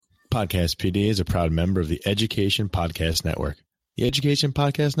Podcast PD is a proud member of the Education Podcast Network. The Education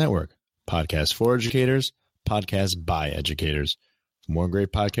Podcast Network. Podcasts for educators, podcasts by educators. For more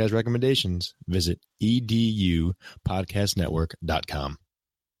great podcast recommendations, visit edupodcastnetwork.com.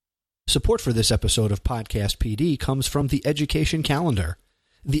 Support for this episode of Podcast PD comes from the Education Calendar.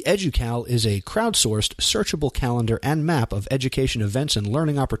 The EduCal is a crowdsourced, searchable calendar and map of education events and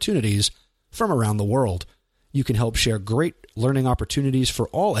learning opportunities from around the world. You can help share great learning opportunities for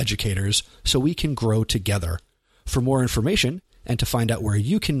all educators so we can grow together. For more information and to find out where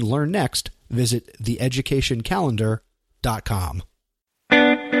you can learn next, visit theeducationcalendar.com.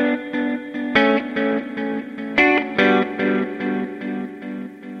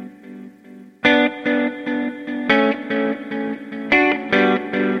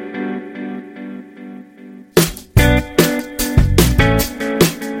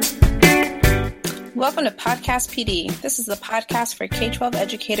 Welcome to Podcast PD. This is the podcast for K-12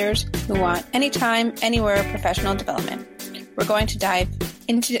 educators who want anytime, anywhere professional development. We're going to dive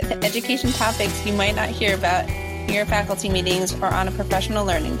into education topics you might not hear about in your faculty meetings or on a professional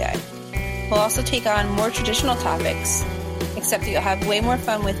learning day. We'll also take on more traditional topics, except that you'll have way more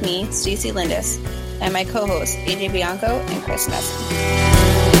fun with me, Stacey Lindis, and my co-hosts, AJ Bianco and Chris Nesson.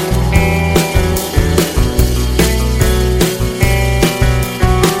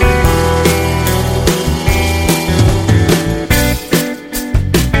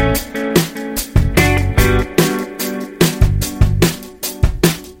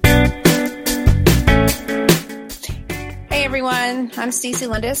 I'm Stacey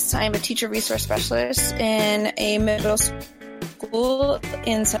Lindis. I'm a teacher resource specialist in a middle school.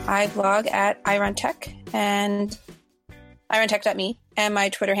 I blog at iRunTech and iRunTech.me, and my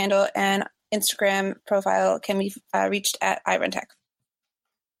Twitter handle and Instagram profile can be reached at iRunTech.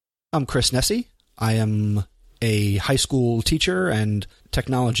 I'm Chris Nessie. I am a high school teacher and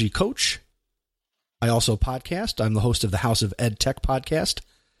technology coach. I also podcast. I'm the host of the House of Ed Tech podcast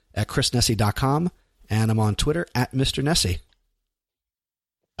at chrisnessie.com, and I'm on Twitter at Mr. Nessie.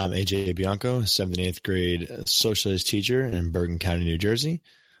 I'm AJ Bianco, 7th and 8th grade socialist teacher in Bergen County, New Jersey.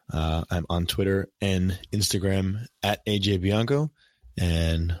 I'm on Twitter and Instagram at AJ Bianco,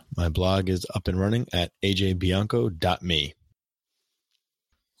 and my blog is up and running at ajbianco.me.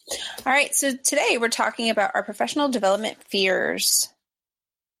 All right, so today we're talking about our professional development fears.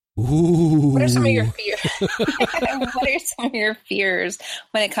 Ooh. What are some of your fears? What are some of your fears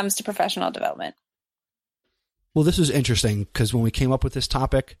when it comes to professional development? Well, this is interesting because when we came up with this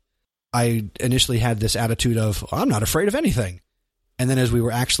topic, I initially had this attitude of, I'm not afraid of anything. And then as we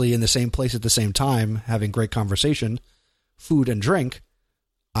were actually in the same place at the same time, having great conversation, food and drink,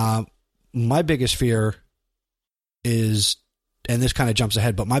 my biggest fear is, and this kind of jumps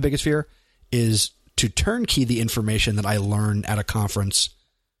ahead, but my biggest fear is to turnkey the information that I learn at a conference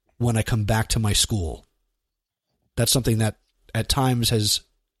when I come back to my school. That's something that at times has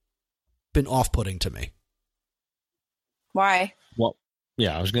been off-putting to me. Why? Well,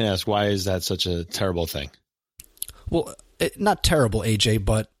 yeah, I was going to ask, why is that such a terrible thing? Well, not terrible, AJ,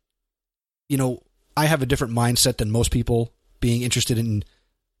 but, I have a different mindset than most people, being interested in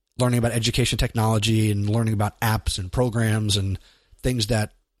learning about education technology and learning about apps and programs and things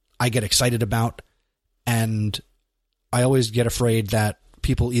that I get excited about. And I always get afraid that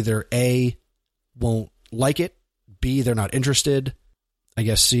people either A, won't like it, B, they're not interested, I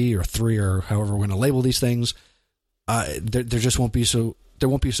guess C or 3 or however we're going to label these things. There just won't be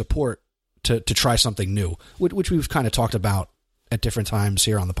support to try something new, which we've kind of talked about at different times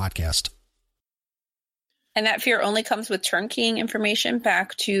here on the podcast. And that fear only comes with turnkeying information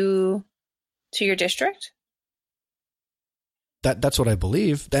back to your district? That's what I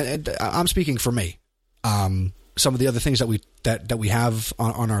believe. I'm speaking for me. Some of the other things that we have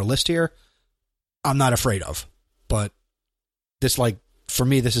on our list here, I'm not afraid of. But this, for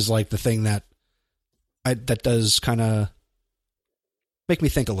me, this is the thing that does kind of make me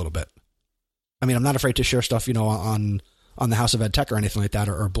think a little bit. I mean, I'm not afraid to share stuff, on the House of Ed Tech or anything like that,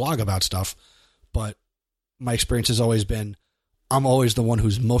 or blog about stuff. But my experience has always been, I'm always the one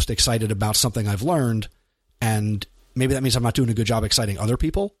who's most excited about something I've learned. And maybe that means I'm not doing a good job exciting other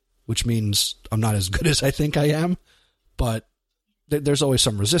people, which means I'm not as good as I think I am. But there's always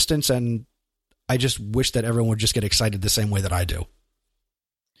some resistance. And I just wish that everyone would just get excited the same way that I do.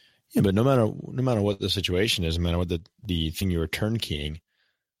 Yeah, but no matter what the situation is, no matter what the thing you are turnkeying,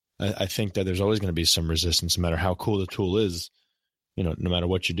 I think that there's always going to be some resistance, no matter how cool the tool is. No matter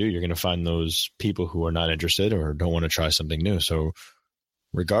what you do, you're going to find those people who are not interested or don't want to try something new. So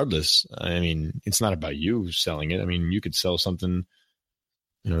regardless, I mean, it's not about you selling it. I mean, you could sell something,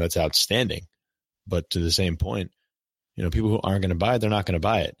 that's outstanding. But to the same point, people who aren't going to buy it, they're not going to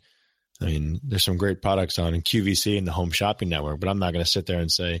buy it. I mean, there's some great products on QVC and the Home Shopping Network, but I'm not going to sit there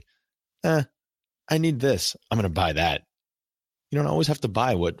and say, I need this. I'm going to buy that. You don't always have to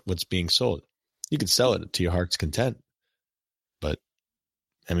buy what's being sold. You can sell it to your heart's content. But,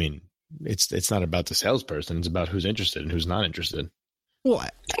 I mean, it's not about the salesperson. It's about who's interested and who's not interested. Well, I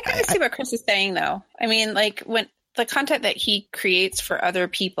kind of see what Chris is saying, though. I mean, like when the content that he creates for other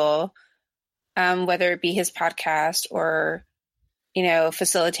people, whether it be his podcast or,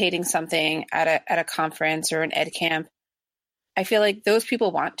 facilitating something at a conference or an ed camp, I feel like those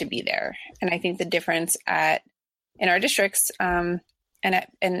people want to be there. And I think the difference in our districts and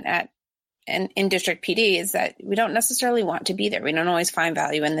in district PD is that we don't necessarily want to be there. We don't always find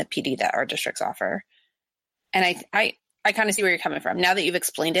value in the PD that our districts offer. And I kind of see where you're coming from now that you've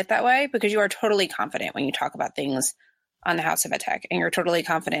explained it that way, because you are totally confident when you talk about things on the House of Ed Tech, and you're totally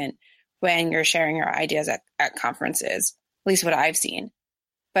confident when you're sharing your ideas at conferences, at least what I've seen.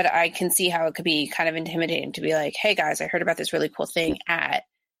 But I can see how it could be kind of intimidating to be like, hey guys, I heard about this really cool thing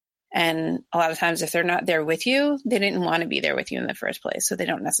and a lot of times if they're not there with you, they didn't want to be there with you in the first place. So they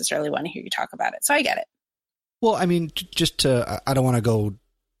don't necessarily want to hear you talk about it. So I get it. Well, I mean, I don't want to go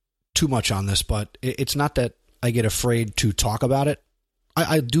too much on this, but it's not that I get afraid to talk about it.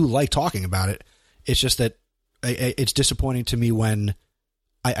 I do like talking about it. It's just that it's disappointing to me when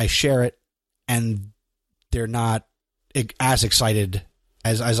I share it and they're not as excited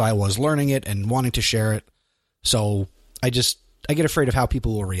as I was learning it and wanting to share it. So I get afraid of how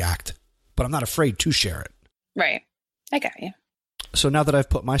people will react, but I'm not afraid to share it. Right. I got you. So now that I've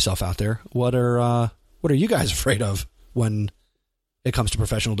put myself out there, what are you guys afraid of when it comes to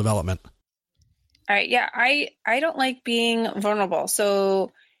professional development? All right. Yeah. I don't like being vulnerable.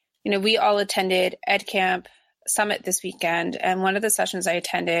 So, we all attended Ed Camp Summit this weekend, and one of the sessions I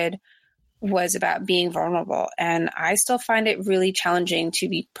attended was about being vulnerable. And I still find it really challenging to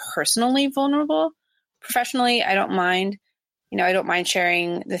be personally vulnerable. Professionally, I don't mind. I don't mind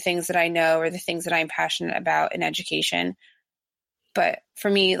sharing the things that I know or the things that I'm passionate about in education. But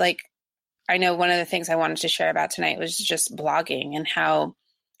for me, like, I know one of the things I wanted to share about tonight was just blogging and how,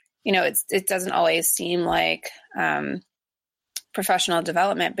 it doesn't always seem like professional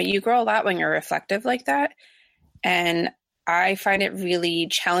development, but you grow a lot when you're reflective like that. And I find it really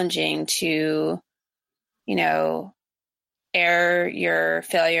challenging to, air your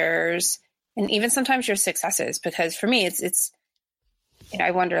failures and even sometimes your successes, because for me, it's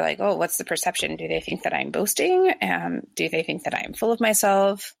I wonder like, oh, what's the perception? Do they think that I'm boasting? Do they think that I'm full of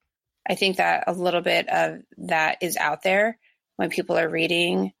myself? I think that a little bit of that is out there when people are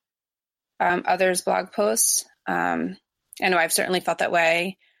reading others' blog posts. I know I've certainly felt that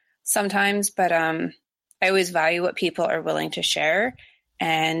way sometimes, but I always value what people are willing to share.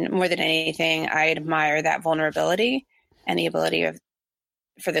 And more than anything, I admire that vulnerability and the ability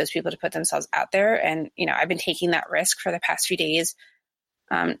for those people to put themselves out there. And, I've been taking that risk for the past few days,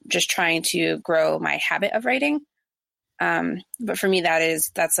 just trying to grow my habit of writing. But for me,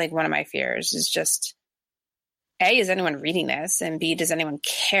 that's like one of my fears is just, A, is anyone reading this? And B, does anyone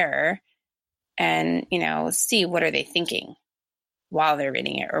care? And, C, what are they thinking while they're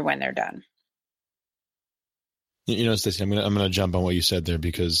reading it or when they're done? Stacey, I'm gonna jump on what you said there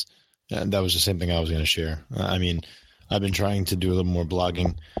because that was the same thing I was going to share. I mean, I've been trying to do a little more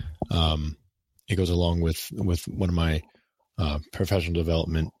blogging. It goes along with one of my professional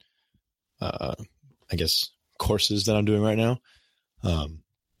development, courses that I'm doing right now.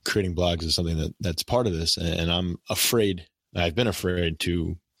 Creating blogs is something that's part of this, and I'm afraid. I've been afraid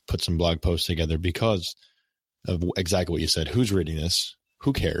to put some blog posts together because of exactly what you said. Who's reading this?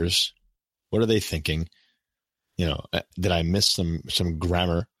 Who cares? What are they thinking? Did I miss some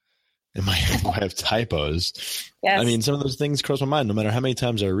grammar? Am I have typos? Yes. I mean, some of those things cross my mind. No matter how many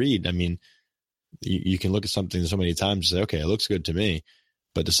times I read, I mean, you can look at something so many times and say, okay, it looks good to me.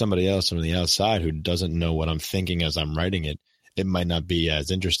 But to somebody else on the outside who doesn't know what I'm thinking as I'm writing it, it might not be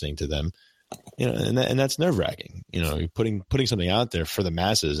as interesting to them. And that's nerve-wracking. You're putting something out there for the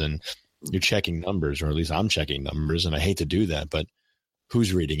masses and you're checking numbers, or at least I'm checking numbers, and I hate to do that, but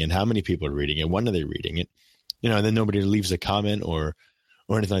who's reading it? How many people are reading it? When are they reading it? And then nobody leaves a comment or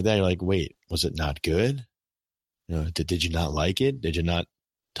anything like that. You're like, wait, was it not good? Did you not like it? Did you not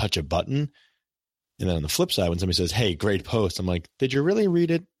touch a button? And then on the flip side, when somebody says, hey, great post, I'm like, did you really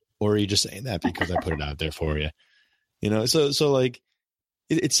read it? Or are you just saying that because I put it out there for you? So like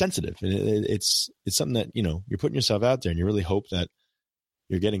it's sensitive. And it's something that, you're putting yourself out there and you really hope that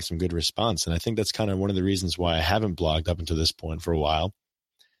you're getting some good response. And I think that's kind of one of the reasons why I haven't blogged up until this point for a while.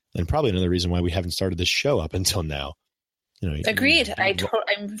 And probably another reason why we haven't started this show up until now. Agreed.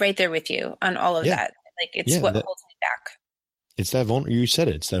 I'm right there with you on all of that. Like it's what holds me back. it's that you said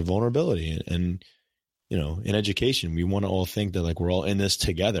it, it's that vulnerability. And, you know, in education, we want to all think that like we're all in this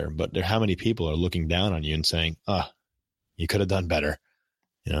together, but how many people are looking down on you and saying, you could have done better.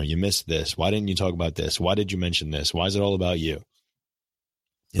 You know, you missed this. Why didn't you talk about this? Why did you mention this? Why is it all about you?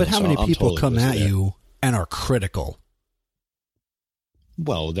 But how many people come at you and are critical?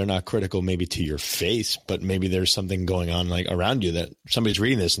 Well, they're not critical maybe to your face, but maybe there's something going on like around you that somebody's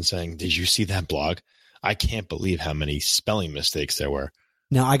reading this and saying, did you see that blog? I can't believe how many spelling mistakes there were.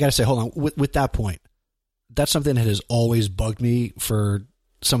 Now, I got to say, hold on. With that point, that's something that has always bugged me for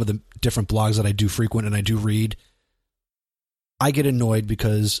some of the different blogs that I do frequent and I do read. I get annoyed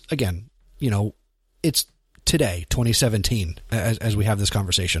because, again, you know, it's today, 2017, as we have this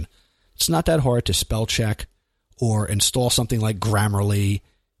conversation. It's not that hard to spell check or install something like Grammarly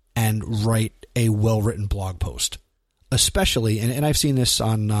and write a well-written blog post. Especially, and I've seen this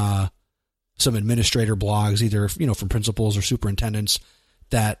on some administrator blogs, either, you know, from principals or superintendents,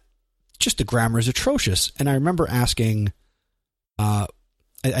 that just the grammar is atrocious. And I remember asking, I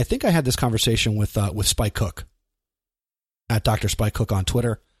think I had this conversation with Spike Cook, at Dr. Spike Cook on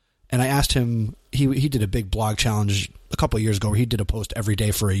Twitter. And I asked him, he did a big blog challenge a couple of years ago where he did a post every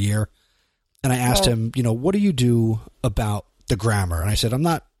day for a year. And I asked him, you know, what do you do about the grammar? And I said, I'm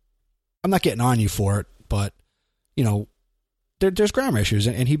not getting on you for it, but, you know, there's grammar issues.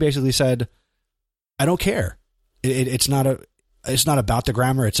 And he basically said, I don't care. It's not about the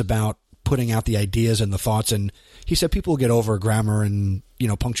grammar. It's about putting out the ideas and the thoughts. And he said people get over grammar and, you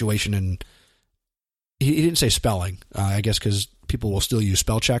know, punctuation, and he didn't say spelling, I guess, because people will still use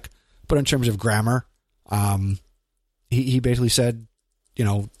spell check. But in terms of grammar, he basically said, you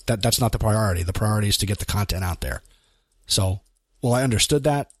know, that's not the priority. The priority is to get the content out there. So, well, I understood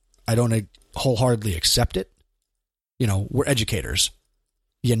that. I don't wholeheartedly accept it. You know, we're educators.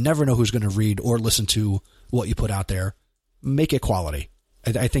 You never know who's going to read or listen to what you put out there. Make it quality.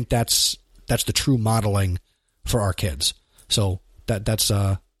 I think that's the true modeling for our kids. So that's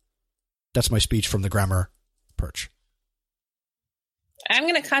my speech from the grammar perch. I'm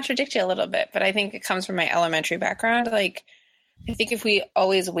going to contradict you a little bit, but I think it comes from my elementary background. Like, I think if we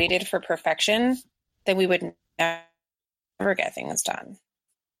always waited for perfection, then we would never get things done.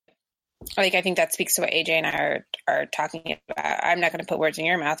 Like, I think that speaks to what AJ and I are talking about. I'm not going to put words in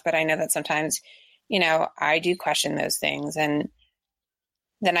your mouth, but I know that sometimes, you know, I do question those things. And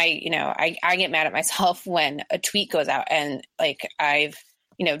then I get mad at myself when a tweet goes out and like I've,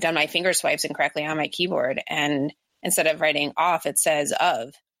 you know, done my finger swipes incorrectly on my keyboard, and instead of writing off, it says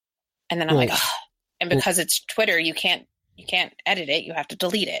of, and then I'm like, oh. And because it's Twitter, you can't edit it. You have to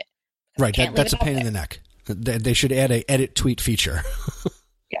delete it. Right. That's a pain in the neck. They should add a edit tweet feature.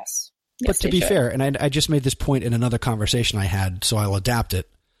 Yes. But to be fair, and I just made this point in another conversation I had, so I'll adapt it.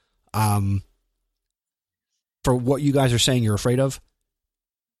 For what you guys are saying you're afraid of,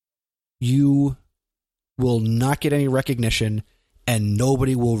 you will not get any recognition, and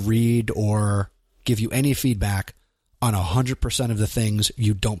nobody will read or give you any feedback on 100% of the things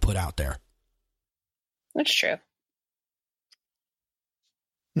you don't put out there. That's true.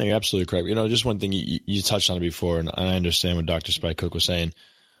 No, you're absolutely correct. You know, just one thing you touched on it before, and I understand what Dr. Spike Cook was saying.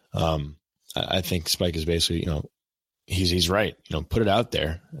 I think Spike is basically, you know, he's right. You know, put it out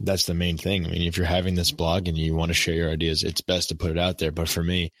there. That's the main thing. I mean, if you're having this blog and you want to share your ideas, it's best to put it out there. But for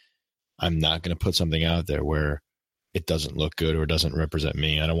me, I'm not going to put something out there where it doesn't look good or doesn't represent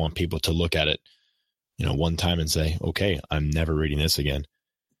me. I don't want people to look at it, you know, one time and say, okay, I'm never reading this again.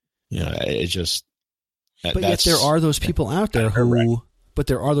 You know, it just, but yet there are those people out there who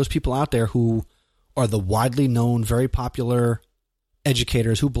are the widely known, very popular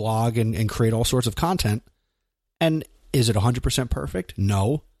educators who blog and create all sorts of content. And is it 100% perfect?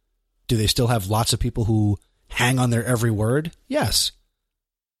 No. Do they still have lots of people who hang on their every word? Yes.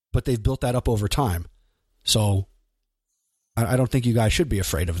 But they've built that up over time. So I don't think you guys should be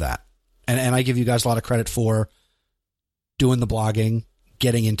afraid of that. And I give you guys a lot of credit for doing the blogging,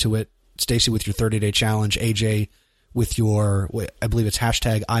 getting into it. Stacy with your 30-day challenge, AJ with your, I believe it's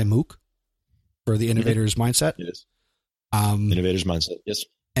hashtag iMOOC for the Innovators Mindset. Yes. Innovators Mindset. Yes.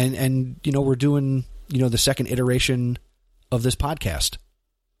 And, you know, we're doing, you know, the second iteration of this podcast.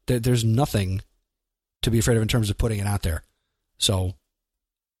 There's nothing to be afraid of in terms of putting it out there. So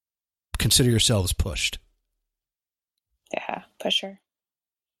consider yourselves pushed. Yeah, pusher.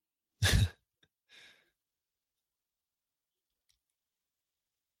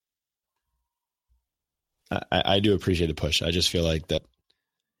 I do appreciate the push. I just feel like that,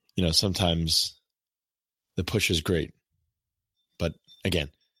 you know, sometimes the push is great. But again,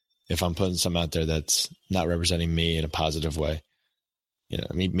 if I'm putting something out there that's not representing me in a positive way, you know,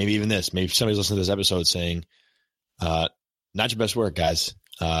 I mean, maybe even this, maybe somebody's listening to this episode saying, not your best work, guys.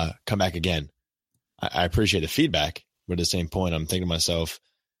 Come back again. I appreciate the feedback, but at the same point, I'm thinking to myself,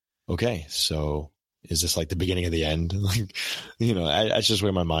 okay, so is this like the beginning of the end? Like, that's just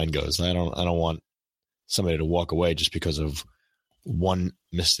where my mind goes. I don't want somebody to walk away just because of one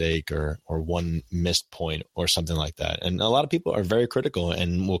mistake or one missed point or something like that. And a lot of people are very critical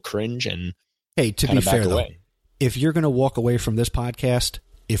and will cringe and hey, to be fair though, if you're going to walk away from this podcast,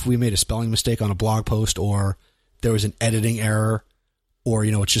 if we made a spelling mistake on a blog post or there was an editing error or,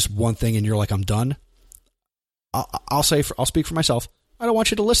 it's just one thing and you're like, I'm done. I'll speak for myself. I don't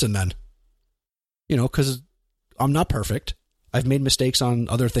want you to listen then, because I'm not perfect. I've made mistakes on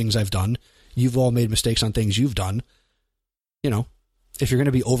other things I've done. You've all made mistakes on things you've done. If you're going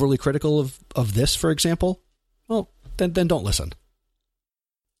to be overly critical of this, for example, well, then don't listen.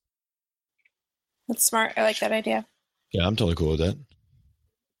 That's smart. I like that idea. Yeah, I'm totally cool with that.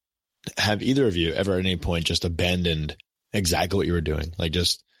 Have either of you ever at any point just abandoned exactly what you were doing? Like,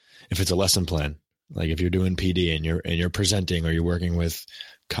 just if it's a lesson plan, like if you're doing PD and you're presenting or you're working with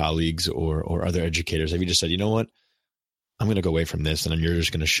colleagues or other educators, have you just said, you know what? I'm going to go away from this and you're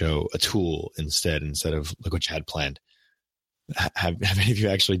just going to show a tool instead of look what you had planned. Have any of you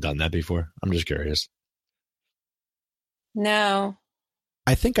actually done that before? I'm just curious. No.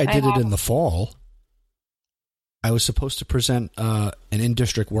 I think I did it in the fall. I was supposed to present an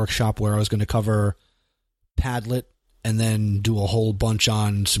in-district workshop where I was going to cover Padlet and then do a whole bunch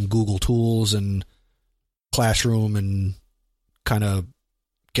on some Google tools and Classroom and kind of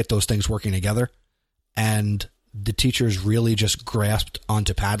get those things working together. And the teachers really just grasped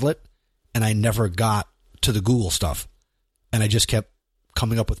onto Padlet, and I never got to the Google stuff. And I just kept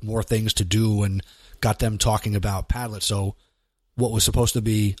coming up with more things to do and got them talking about Padlet. So what was supposed to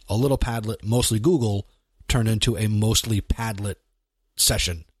be a little Padlet, mostly Google, turned into a mostly Padlet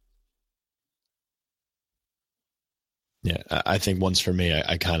session. Yeah, I think once for me,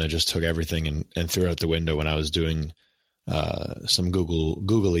 I kind of just took everything and threw it out the window when I was doing some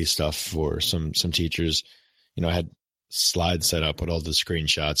googly stuff for some teachers. I had slides set up with all the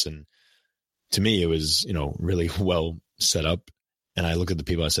screenshots, and to me, it was really well set up. And I looked at the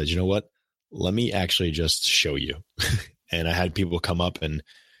people. I said, you know what? Let me actually just show you. And I had people come up and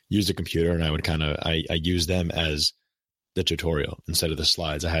use the computer, and I would I use them as the tutorial instead of the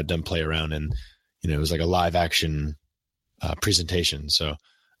slides. I had them play around, and it was like a live action presentation. So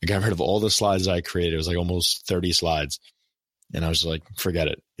I got rid of all the slides I created. It was like almost 30 slides. And I was like, forget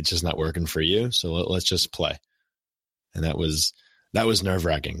it. It's just not working for you. So let's just play. And that was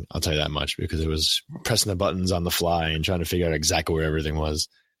nerve-wracking. I'll tell you that much, because it was pressing the buttons on the fly and trying to figure out exactly where everything was.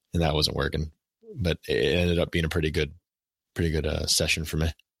 And that wasn't working, but it ended up being a pretty good session for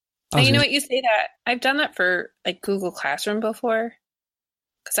me. And you know what, you say that, I've done that for like Google Classroom before.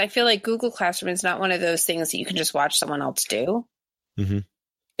 Because I feel like Google Classroom is not one of those things that you can just watch someone else do. Mm-hmm.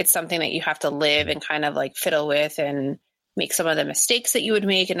 It's something that you have to live and kind of like fiddle with and make some of the mistakes that you would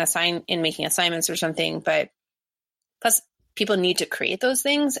make in making assignments or something. But plus, people need to create those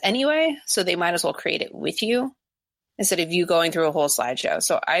things anyway, so they might as well create it with you instead of you going through a whole slideshow.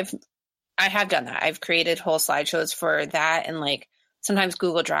 So I have done that. I've created whole slideshows for that, and like sometimes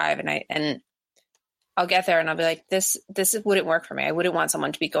Google Drive, and I'll get there and I'll be like, this wouldn't work for me. I wouldn't want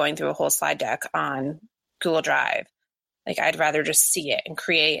someone to be going through a whole slide deck on Google Drive. Like, I'd rather just see it and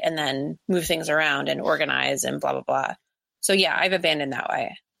create and then move things around and organize and blah, blah, blah. So yeah, I've abandoned that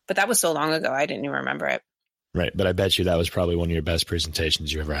way, but that was so long ago. I didn't even remember it. Right. But I bet you that was probably one of your best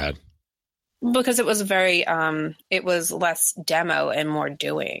presentations you ever had. Because it was very, it was less demo and more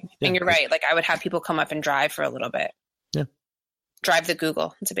doing. Yeah. And you're right. Like, I would have people come up and drive for a little bit. Yeah. Drive the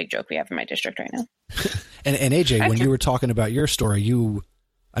Google. It's a big joke we have in my district right now. and AJ, when you were talking about your story,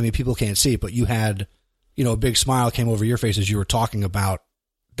 people can't see it, but you had, a big smile came over your face as you were talking about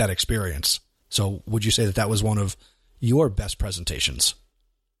that experience. So would you say that was one of your best presentations?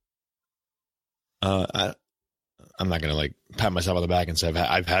 I'm not going to pat myself on the back and say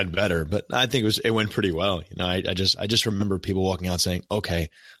I've had better, but I think it went pretty well. I just remember people walking out saying, okay,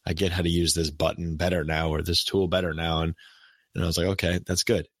 I get how to use this button better now, or this tool better now. And I was like, okay, that's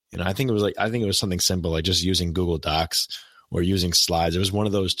good. I think it was something simple, like just using Google Docs or using slides. It was one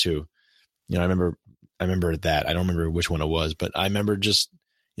of those two. I remember that. I don't remember which one it was, but I remember just,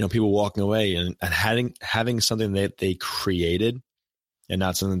 people walking away and having something that they created and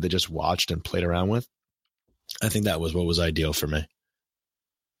not something they just watched and played around with. I think that was what was ideal for me.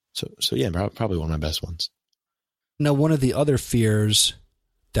 So yeah, probably one of my best ones. Now, one of the other fears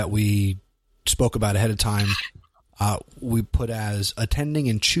that we spoke about ahead of time, we put as attending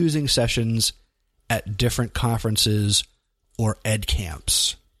and choosing sessions at different conferences or ed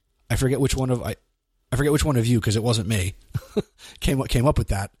camps. I forget which one of I forget which one of you, because it wasn't me, came up with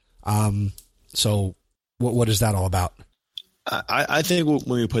that. So what is that all about? I think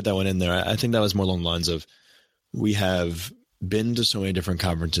when we put that one in there, I think that was more along the lines of, we have been to so many different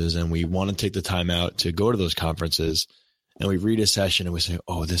conferences and we want to take the time out to go to those conferences, and we read a session and we say,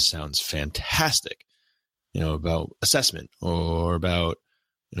 oh, this sounds fantastic, about assessment, or about,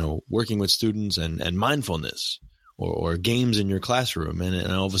 working with students and mindfulness, or games in your classroom.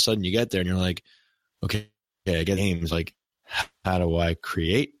 And all of a sudden you get there and you're like, okay, I get games. Like, how do I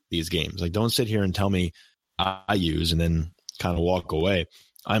create these games? Like, don't sit here and tell me I use and then kind of walk away.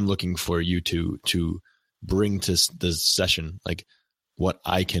 I'm looking for you to bring to the session, like, what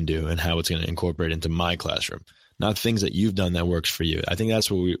I can do and how it's going to incorporate into my classroom, not things that you've done that works for you. I think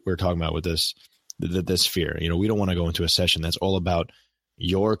that's what we're talking about with this sphere. We don't want to go into a session that's all about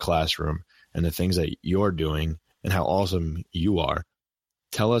your classroom and the things that you're doing and how awesome you are.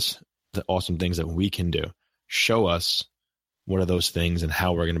 Tell us the awesome things that we can do. Show us what are those things and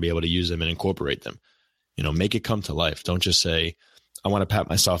how we're going to be able to use them and incorporate them. Make it come to life. Don't just say, I want to pat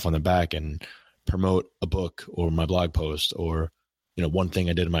myself on the back and promote a book or my blog post or, one thing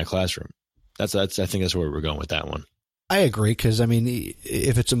I did in my classroom. I think that's where we're going with that one. I agree. Cause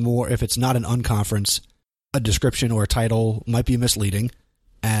if it's not an unconference, a description or a title might be misleading.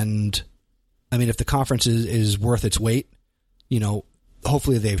 And if the conference is worth its weight,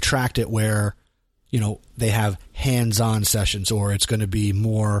 hopefully they've tracked it where, they have hands-on sessions, or it's going to be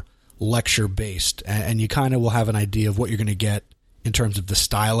more lecture based, and you kind of will have an idea of what you're going to get in terms of the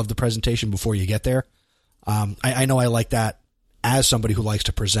style of the presentation before you get there. I know I like that as somebody who likes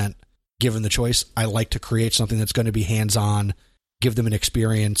to present. Given the choice, I like to create something that's going to be hands-on, give them an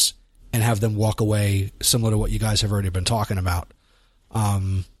experience, and have them walk away similar to what you guys have already been talking about.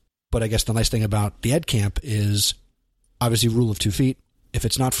 But I guess the nice thing about the Ed Camp is obviously rule of 2 feet. If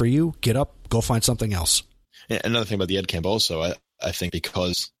it's not for you, get up, go find something else. Another thing about the Ed Camp also, I think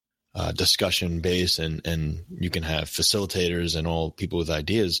because discussion based and you can have facilitators and all people with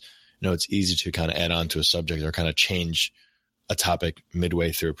ideas, it's easy to kind of add on to a subject or kind of change a topic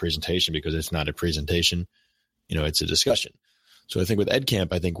midway through a presentation, because it's not a presentation, it's a discussion. So I think with Ed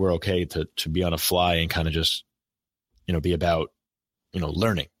Camp, I think we're okay to be on a fly and kind of just, be about,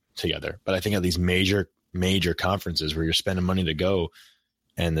 learning together. But I think at these major conferences where you're spending money to go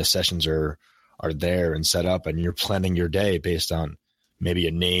and the sessions are there and set up and you're planning your day based on maybe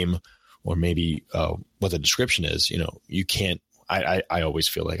a name or maybe what the description is, you can't, I always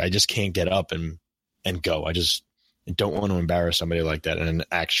feel like I just can't get up and go. I just don't want to embarrass somebody like that in an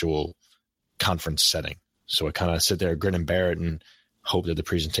actual conference setting. So I kind of sit there, grin and bear it, and hope that the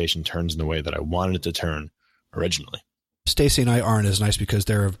presentation turns in the way that I wanted it to turn originally. Stacy and I aren't as nice because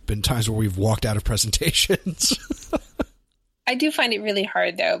there have been times where we've walked out of presentations. I do find it really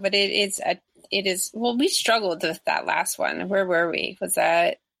hard though, but it is, well, we struggled with that last one. Where were we? Was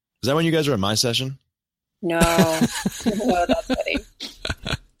that when you guys were in my session? No, no, that's funny.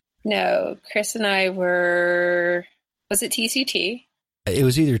 No, Chris and I was it TCT? It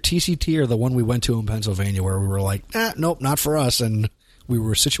was either TCT or the one we went to in Pennsylvania where we were like, nope, not for us. And we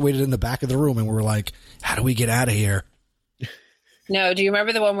were situated in the back of the room and we were like, how do we get out of here? No, do you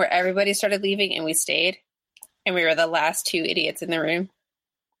remember the one where everybody started leaving and we stayed? And we were the last two idiots in the room?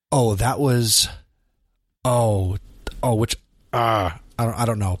 Oh, that was, which, I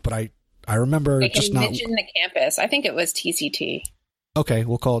don't know, but I remember just not. Mention the campus. I think it was TCT. Okay,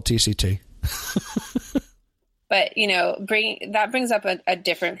 we'll call it TCT. But, that brings up a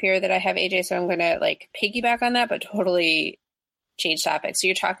different fear that I have, AJ. So I'm going to piggyback on that, but totally change topics. So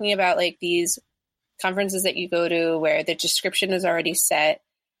you're talking about these conferences that you go to where the description is already set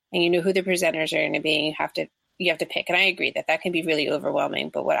and you know who the presenters are going to be. And you have to pick. And I agree that can be really overwhelming.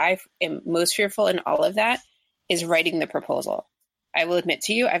 But what I am most fearful in all of that is writing the proposal. I will admit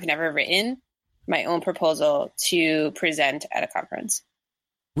to you, I've never written my own proposal to present at a conference.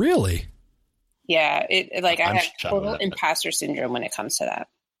 Really? Yeah. I have total imposter syndrome when it comes to that.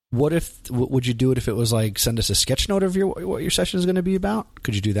 What would you do it if it was send us a sketch note of what your session is going to be about?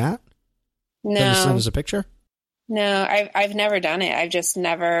 Could you do that? No. Send us a picture? No, I've never done it.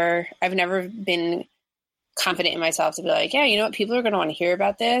 I've never been confident in myself to be like, yeah, you know what? People are going to want to hear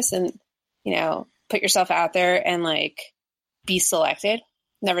about this and, put yourself out there and be selected.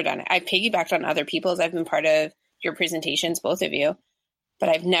 Never done it. I piggybacked on other people's. I've been part of your presentations, both of you, but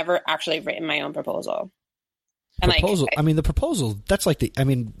I've never actually written my own proposal. And the proposal, that's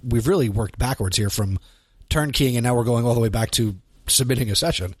we've really worked backwards here from turnkeying and now we're going all the way back to submitting a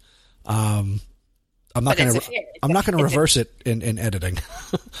session. I'm not going to reverse it in editing.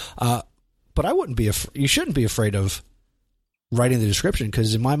 But I wouldn't be, you shouldn't be afraid of writing the description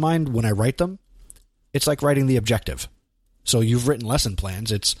because in my mind, when I write them, it's like writing the objective. So you've written lesson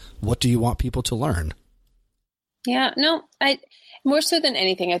plans. It's what do you want people to learn? Yeah, no, more so than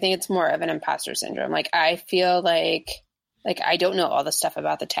anything, I think it's more of an imposter syndrome. Like, I feel like I don't know all the stuff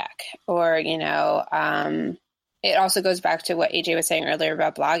about the tech, or, it also goes back to what AJ was saying earlier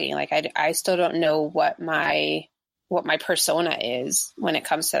about blogging. Like, I still don't know what my persona is when it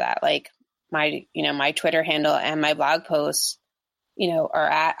comes to that. Like, my Twitter handle and my blog posts, are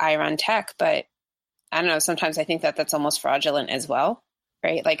at I Run Tech, but I don't know. Sometimes I think that that's almost fraudulent as well,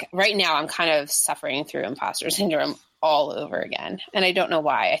 right? Like, right now I'm kind of suffering through imposter syndrome all over again. And I don't know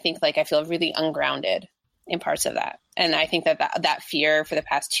why. I think I feel really ungrounded in parts of that. And I think that fear for the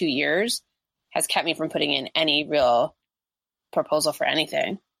past 2 years has kept me from putting in any real proposal for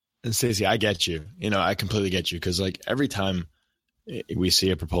anything. And Stacey, I get you. I completely get you. Cause every time we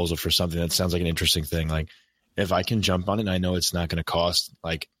see a proposal for something that sounds like an interesting thing, if I can jump on it and I know it's not going to cost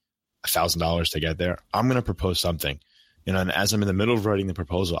 $1,000 to get there, I'm going to propose something, and as I'm in the middle of writing the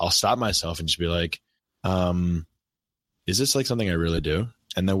proposal, I'll stop myself and just be like, is this something I really do?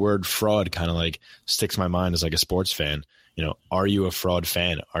 And the word fraud kind of sticks in my mind as a sports fan. Are you a fraud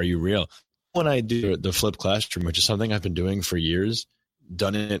fan? Are you real? When I do the flipped classroom, which is something I've been doing for years,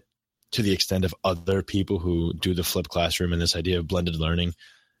 done it to the extent of other people who do the flipped classroom and this idea of blended learning,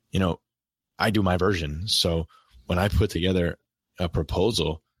 I do my version. So when I put together a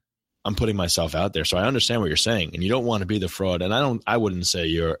proposal, I'm putting myself out there. So I understand what you're saying, and you don't want to be the fraud. And I wouldn't say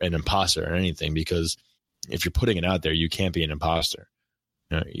you're an imposter or anything, because if you're putting it out there, you can't be an imposter.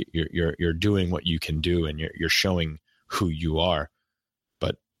 You're doing what you can do, and you're showing who you are.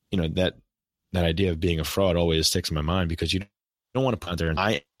 But that idea of being a fraud always sticks in my mind, because you don't want to put out there and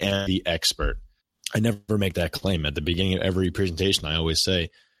I am the expert. I never make that claim. At the beginning of every presentation, I always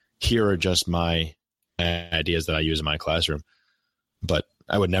say, here are just my ideas that I use in my classroom. But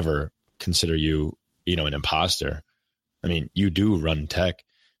I would never consider you, an imposter. I mean, you do run tech.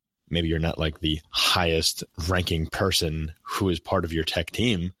 Maybe you're not the highest ranking person who is part of your tech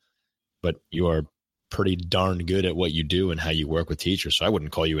team, but you are pretty darn good at what you do and how you work with teachers. So I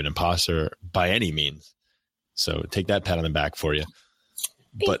wouldn't call you an imposter by any means. So take that pat on the back for you.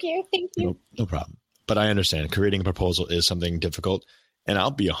 Thank you. No problem. But I understand creating a proposal is something difficult. And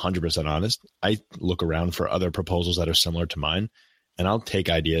I'll be 100% honest. I look around for other proposals that are similar to mine, and I'll take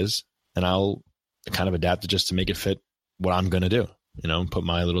ideas and I'll kind of adapt it just to make it fit what I'm going to do, put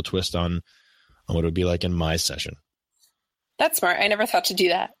my little twist on what it would be like in my session. That's smart. I never thought to do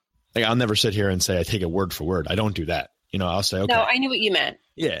that. I'll never sit here and say I take it word for word. I don't do that. I'll say, okay. No, I knew what you meant.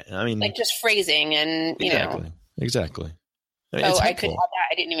 Yeah. I mean, just phrasing and, Exactly. I could add that.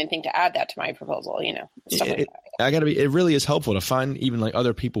 I didn't even think to add that to my proposal, stuff like that. It really is helpful to find even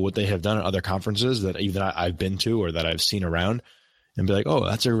other people, what they have done at other conferences that either I've been to or that I've seen around, and be like, oh,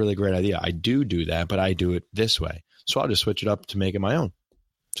 that's a really great idea. I do that, but I do it this way. So I'll just switch it up to make it my own.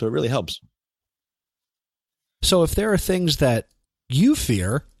 So it really helps. So if there are things that you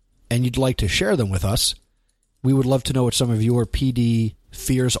fear and you'd like to share them with us, we would love to know what some of your PD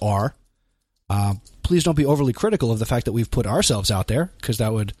fears are. Please don't be overly critical of the fact that we've put ourselves out there, because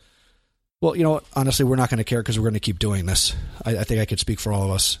that would, honestly, we're not going to care, because we're going to keep doing this. I think I could speak for all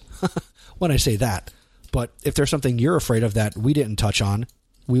of us when I say that. But if there's something you're afraid of that we didn't touch on,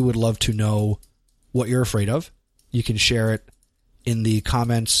 we would love to know what you're afraid of. You can share it in the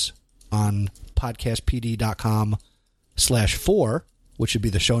comments on podcastpd.com/4, which would be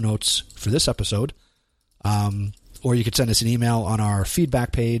the show notes for this episode. Or you could send us an email on our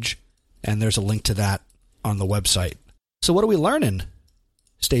feedback page, and there's a link to that on the website. So what are we learning,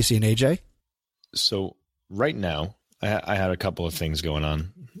 Stacey and AJ? So right now, I had a couple of things going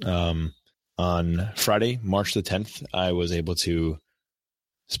on. On Friday, March the 10th, I was able to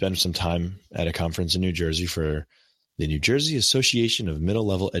spend some time at a conference in New Jersey for the New Jersey Association of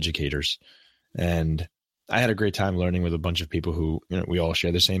Middle-Level Educators. And I had a great time learning with a bunch of people who, we all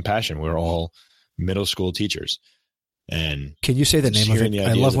share the same passion. We're all middle school teachers. And can you say the name of it?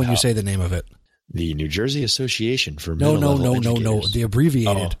 I love when you say the name of it. The New Jersey Association for No. The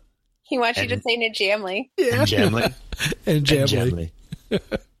abbreviated. He wants you to say Njamly. Yeah. Njamly. Njamly.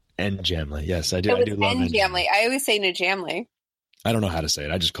 Njamly. Yes, I do. I do love Njamly. I always say Njamly. I don't know how to say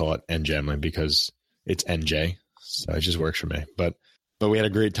it. I just call it Njamly because it's NJ, so it just works for me. But we had a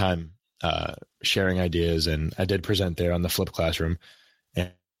great time sharing ideas, and I did present there on the Flip Classroom,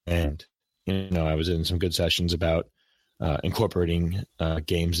 and I was in some good sessions about incorporating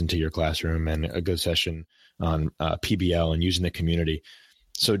games into your classroom, and a good session on PBL and using the community.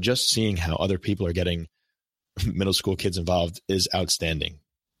 So just seeing how other people are getting middle school kids involved is outstanding,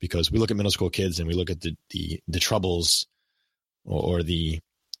 because we look at middle school kids and we look at the troubles or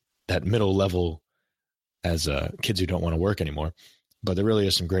that middle level as kids who don't want to work anymore. But there really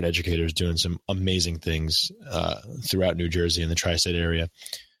is some great educators doing some amazing things throughout New Jersey and the tri-state area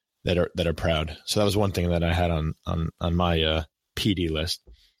that are proud. So that was one thing that I had on my PD list.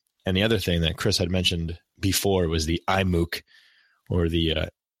 And the other thing that Chris had mentioned before was the iMOOC, or the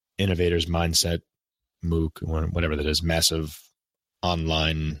Innovators Mindset MOOC, whatever that is, massive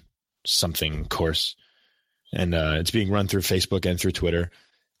online something course. And it's being run through Facebook and through Twitter.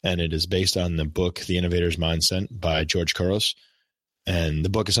 And it is based on the book, The Innovator's Mindset by George Couros. And the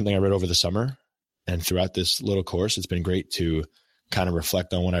book is something I read over the summer. And throughout this little course, it's been great to kind of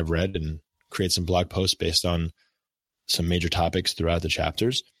reflect on what I've read and create some blog posts based on some major topics throughout the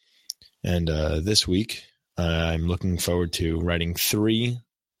chapters. And this week, I'm looking forward to writing 3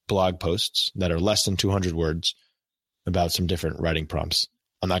 blog posts that are less than 200 words about some different writing prompts.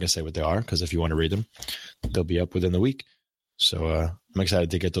 I'm not going to say what they are, because if you want to read them, they'll be up within the week. So I'm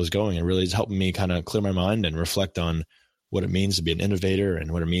excited to get those going. It really is helping me kind of clear my mind and reflect on what it means to be an innovator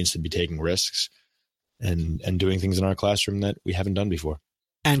and what it means to be taking risks and doing things in our classroom that we haven't done before.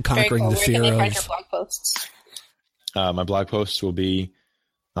 And conquering the fear of... Find your blog posts? My blog posts will be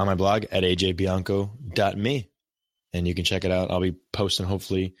on my blog at ajbianco.me, and you can check it out. I'll be posting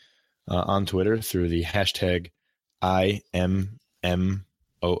hopefully on Twitter through the hashtag IMMOOC.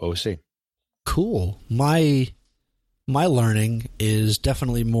 Cool. My learning is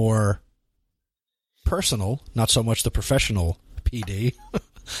definitely more personal, not so much the professional PD.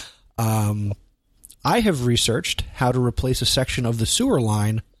 I have researched how to replace a section of the sewer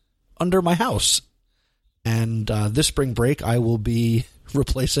line under my house. And this spring break, I will be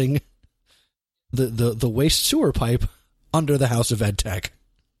replacing the waste sewer pipe under the House of EdTech.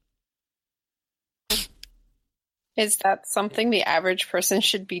 Is that something the average person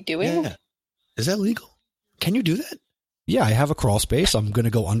should be doing? Yeah. Is that legal? Can you do that? Yeah, I have a crawl space. I'm going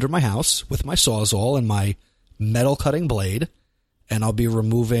to go under my house with my Sawzall and my metal cutting blade, and I'll be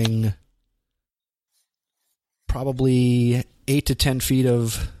removing probably 8 to 10 feet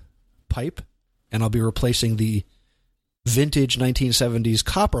of pipe, and I'll be replacing the vintage 1970s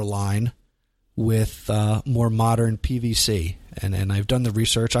copper line with more modern PVC. And I've done the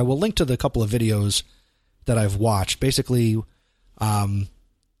research. I will link to the couple of videos that I've watched. Basically,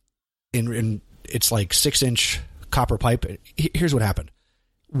 it's like 6-inch copper pipe. Here's what happened: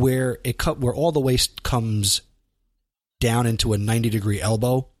 where all the waste comes down into a 90-degree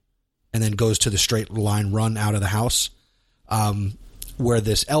elbow and then goes to the straight line run out of the house. Where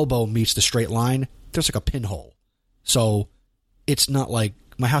this elbow meets the straight line, there's like a pinhole. So it's not like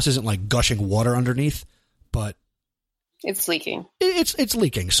my house isn't like gushing water underneath, but it's leaking. It's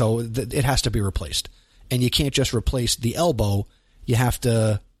leaking, so it has to be replaced. And you can't just replace the elbow. You have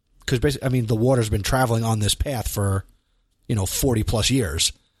to, because basically, I mean, the water's been traveling on this path for 40 plus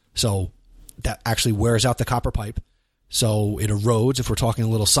years. So that actually wears out the copper pipe. So it erodes, if we're talking a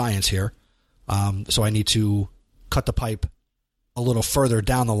little science here. So I need to cut the pipe a little further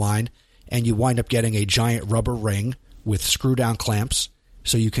down the line, and you wind up getting a giant rubber ring with screw-down clamps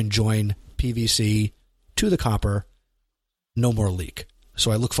so you can join PVC to the copper, no more leak.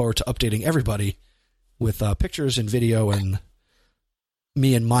 So I look forward to updating everybody with pictures and video and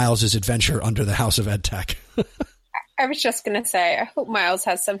me and Miles' adventure under the House of EdTech. I was just going to say, I hope Miles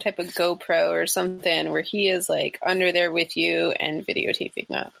has some type of GoPro or something where he is like under there with you and videotaping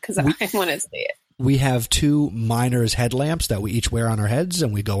that, because I want to see it. We have 2 miners' headlamps that we each wear on our heads,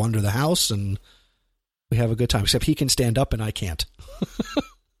 and we go under the house, and we have a good time, except he can stand up and I can't.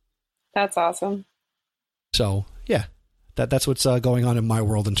 That's awesome. So, yeah, that's what's going on in my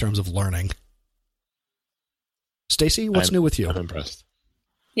world in terms of learning. Stacy, what's new with you? I'm impressed.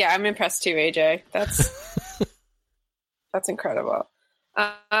 Yeah, I'm impressed too, AJ. That's incredible.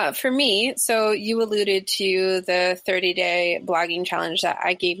 For me, so you alluded to the 30-day blogging challenge that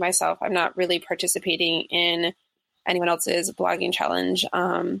I gave myself. I'm not really participating in anyone else's blogging challenge.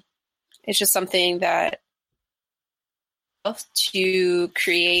 It's just something that to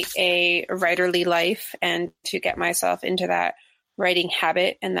create a writerly life and to get myself into that writing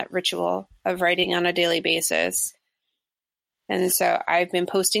habit and that ritual of writing on a daily basis. And so I've been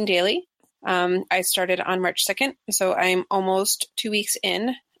posting daily. I started on March 2nd, so I'm almost 2 weeks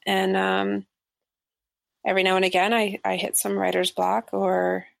in, and every now and again I hit some writer's block,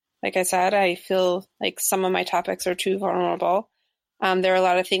 or like I said, I feel like some of my topics are too vulnerable. There are a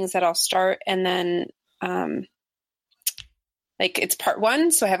lot of things that I'll start, and then like it's part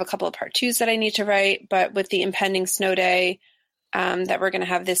 1, so I have a couple of part 2s that I need to write, but with the impending snow day that we're going to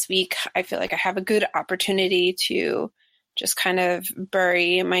have this week, I feel like I have a good opportunity to just kind of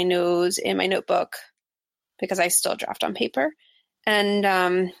bury my nose in my notebook, because I still draft on paper,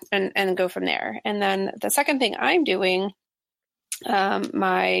 and go from there. And then the second thing I'm doing,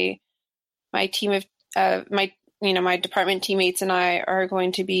 my team of my department teammates and I are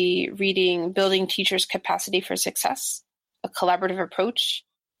going to be reading Building Teachers' Capacity for Success, a collaborative approach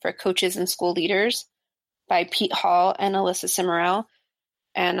for coaches and school leaders by Pete Hall and Alyssa Cimarel.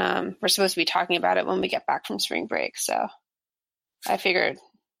 And we're supposed to be talking about it when we get back from spring break. So I figured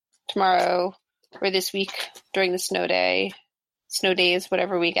tomorrow or this week during the snow days,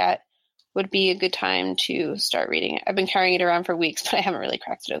 whatever we get, would be a good time to start reading it. I've been carrying it around for weeks, but I haven't really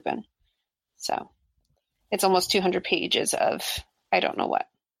cracked it open. So it's almost 200 pages of I don't know what.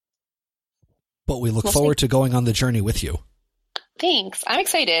 But we look forward to going on the journey with you. Thanks. I'm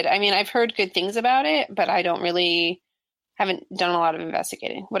excited. I mean, I've heard good things about it, but I haven't done a lot of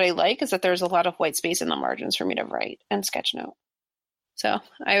investigating. What I like is that there's a lot of white space in the margins for me to write and sketch note. So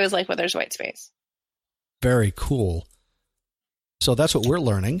I always like when there's white space. Very cool. So that's what we're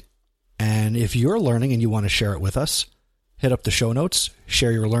learning. And if you're learning and you want to share it with us, hit up the show notes,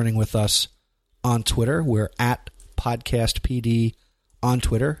 share your learning with us on Twitter. We're at PodcastPD on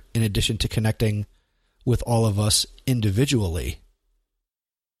Twitter, in addition to connecting with all of us individually.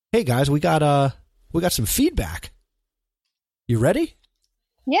 Hey guys, we got some feedback. You ready?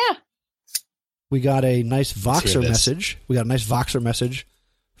 Yeah. We got a nice Voxer message. We got a nice Voxer message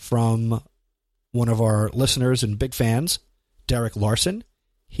from one of our listeners and big fans, Derek Larson.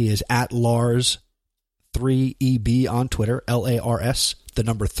 He is at Lars3EB on Twitter, LARS, the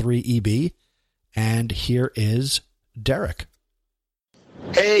number 3EB. And here is Derek.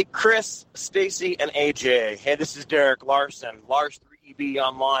 Hey, Chris, Stacy, and AJ. Hey, this is Derek Larson, Lars3EB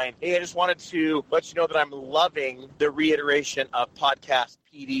online. Hey, I just wanted to let you know that I'm loving the reiteration of Podcast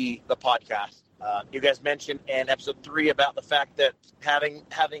PD, the podcast. You guys mentioned in episode 3 about the fact that having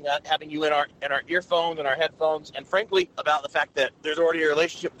you in our earphones and our headphones, and frankly about the fact that there's already a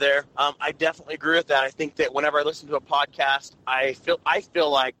relationship there. I definitely agree with that. I think that whenever I listen to a podcast, I feel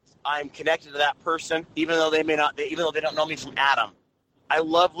like I'm connected to that person, even though they don't know me from Adam. I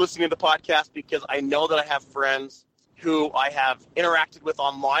love listening to the podcast because I know that I have friends who I have interacted with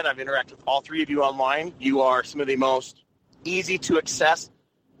online. I've interacted with all 3 of you online. You are some of the most easy to access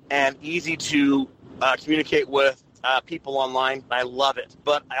and easy to communicate with people online. I love it.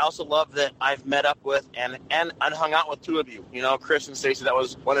 But I also love that I've met up with and hung out with 2 of you. You know, Chris and Stacey, that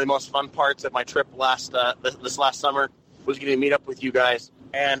was one of the most fun parts of my trip this last summer, was getting to meet up with you guys.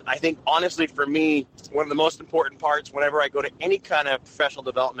 And I think, honestly, for me, one of the most important parts whenever I go to any kind of professional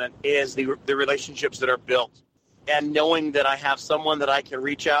development is the relationships that are built. And knowing that I have someone that I can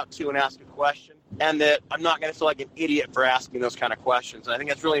reach out to and ask a question, and that I'm not going to feel like an idiot for asking those kind of questions. And I think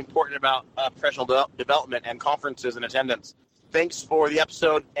that's really important about professional development and conferences and attendance. Thanks for the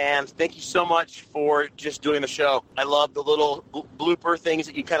episode, and thank you so much for just doing the show. I love the little blooper things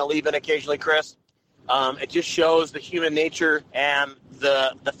that you kind of leave in occasionally, Chris. It just shows the human nature and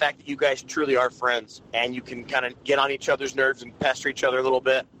the fact that you guys truly are friends, and you can kind of get on each other's nerves and pester each other a little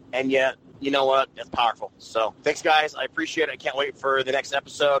bit, and yet, you know what? It's powerful. So thanks, guys. I appreciate it. I can't wait for the next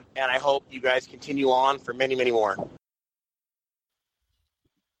episode, and I hope you guys continue on for many, many more.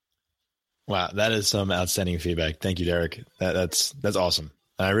 Wow, that is some outstanding feedback. Thank you, Derek. That's awesome.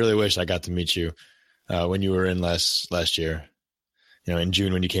 And I really wish I got to meet you when you were in last year. You know, in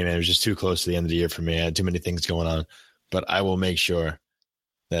June when you came in, it was just too close to the end of the year for me. I had too many things going on. But I will make sure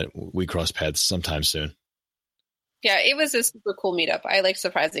that we cross paths sometime soon. Yeah, it was a super cool meetup. I liked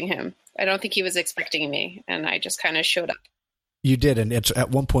surprising him. I don't think he was expecting me, and I just kind of showed up. You did, and at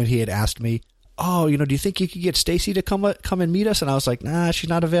one point he had asked me, "Oh, do you think you could get Stacy to come and meet us?" And I was like, "Nah, she's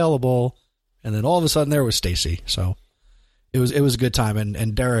not available." And then all of a sudden there was Stacy. So it was a good time.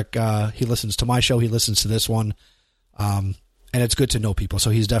 And Derek, he listens to my show, he listens to this one, and it's good to know people.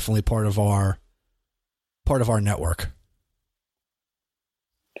 So he's definitely part of our network.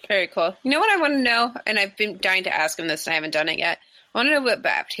 Very cool. You know what I want to know? And I've been dying to ask him this and I haven't done it yet. I want to know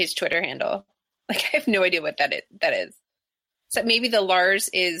about his Twitter handle. Like, I have no idea what that is. So maybe the Lars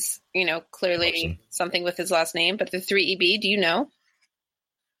is, clearly something with his last name, but the 3EB, do you know?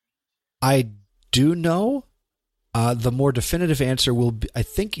 I do know. The more definitive answer will be, I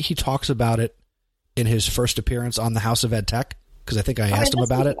think he talks about it in his first appearance on the House of Ed Tech, because I think I asked him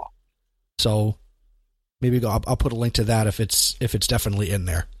about it. So maybe I'll put a link to that if it's definitely in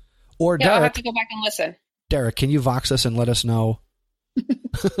there. Or yeah, Derek, I'll have to go back and listen. Derek, can you Vox us and let us know?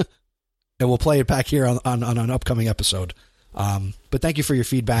 And we'll play it back here on an upcoming episode. But thank you for your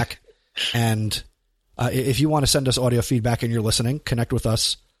feedback. And if you want to send us audio feedback and you're listening, connect with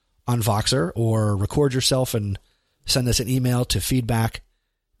us on Voxer or record yourself and send us an email to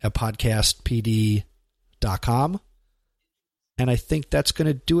feedback@podcastpd.com. And I think that's going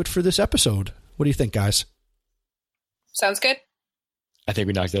to do it for this episode. What do you think, guys? Sounds good. I think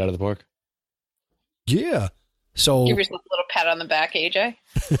we knocked it out of the park. Yeah. So Give yourself a little pat on the back, AJ.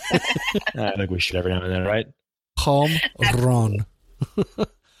 I think we should every now and then, right? home run.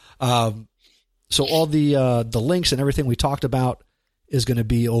 So all the links and everything we talked about is going to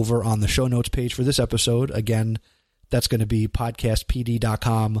be over on the show notes page for this episode. Again, that's going to be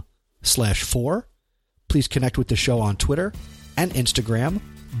podcastpd.com/4. Please connect with the show on Twitter and Instagram,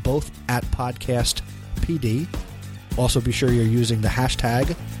 both at podcastpd. Also be sure you're using the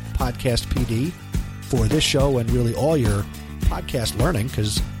hashtag podcastpd for this show and really all your podcast learning,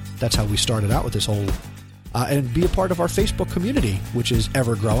 because that's how we started out with this whole and be a part of our Facebook community, which is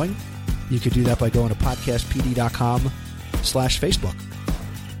ever growing. You could do that by going to podcastpd.com/Facebook.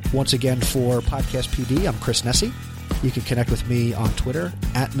 Once again, for Podcast PD, I'm Chris Nesi. You can connect with me on Twitter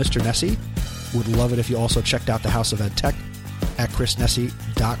at Mr. Nesi. Would love it if you also checked out the House of Ed Tech at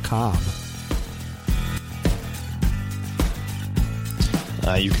chrisnesi.com.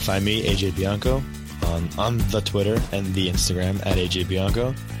 You can find me, AJ Bianco, on the Twitter and the Instagram at AJ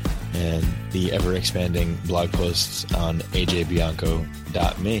Bianco, and the ever-expanding blog posts on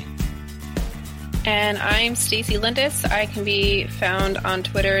ajbianco.me. And I'm Stacey Lindis. I can be found on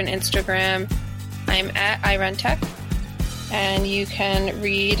Twitter and Instagram. I'm at iRunTech. And you can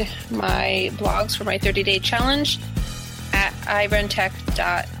read my blogs for my 30-day challenge at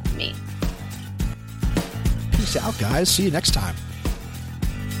iruntech.me. Peace out, guys. See you next time.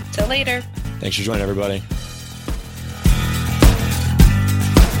 Till later. Thanks for joining, everybody.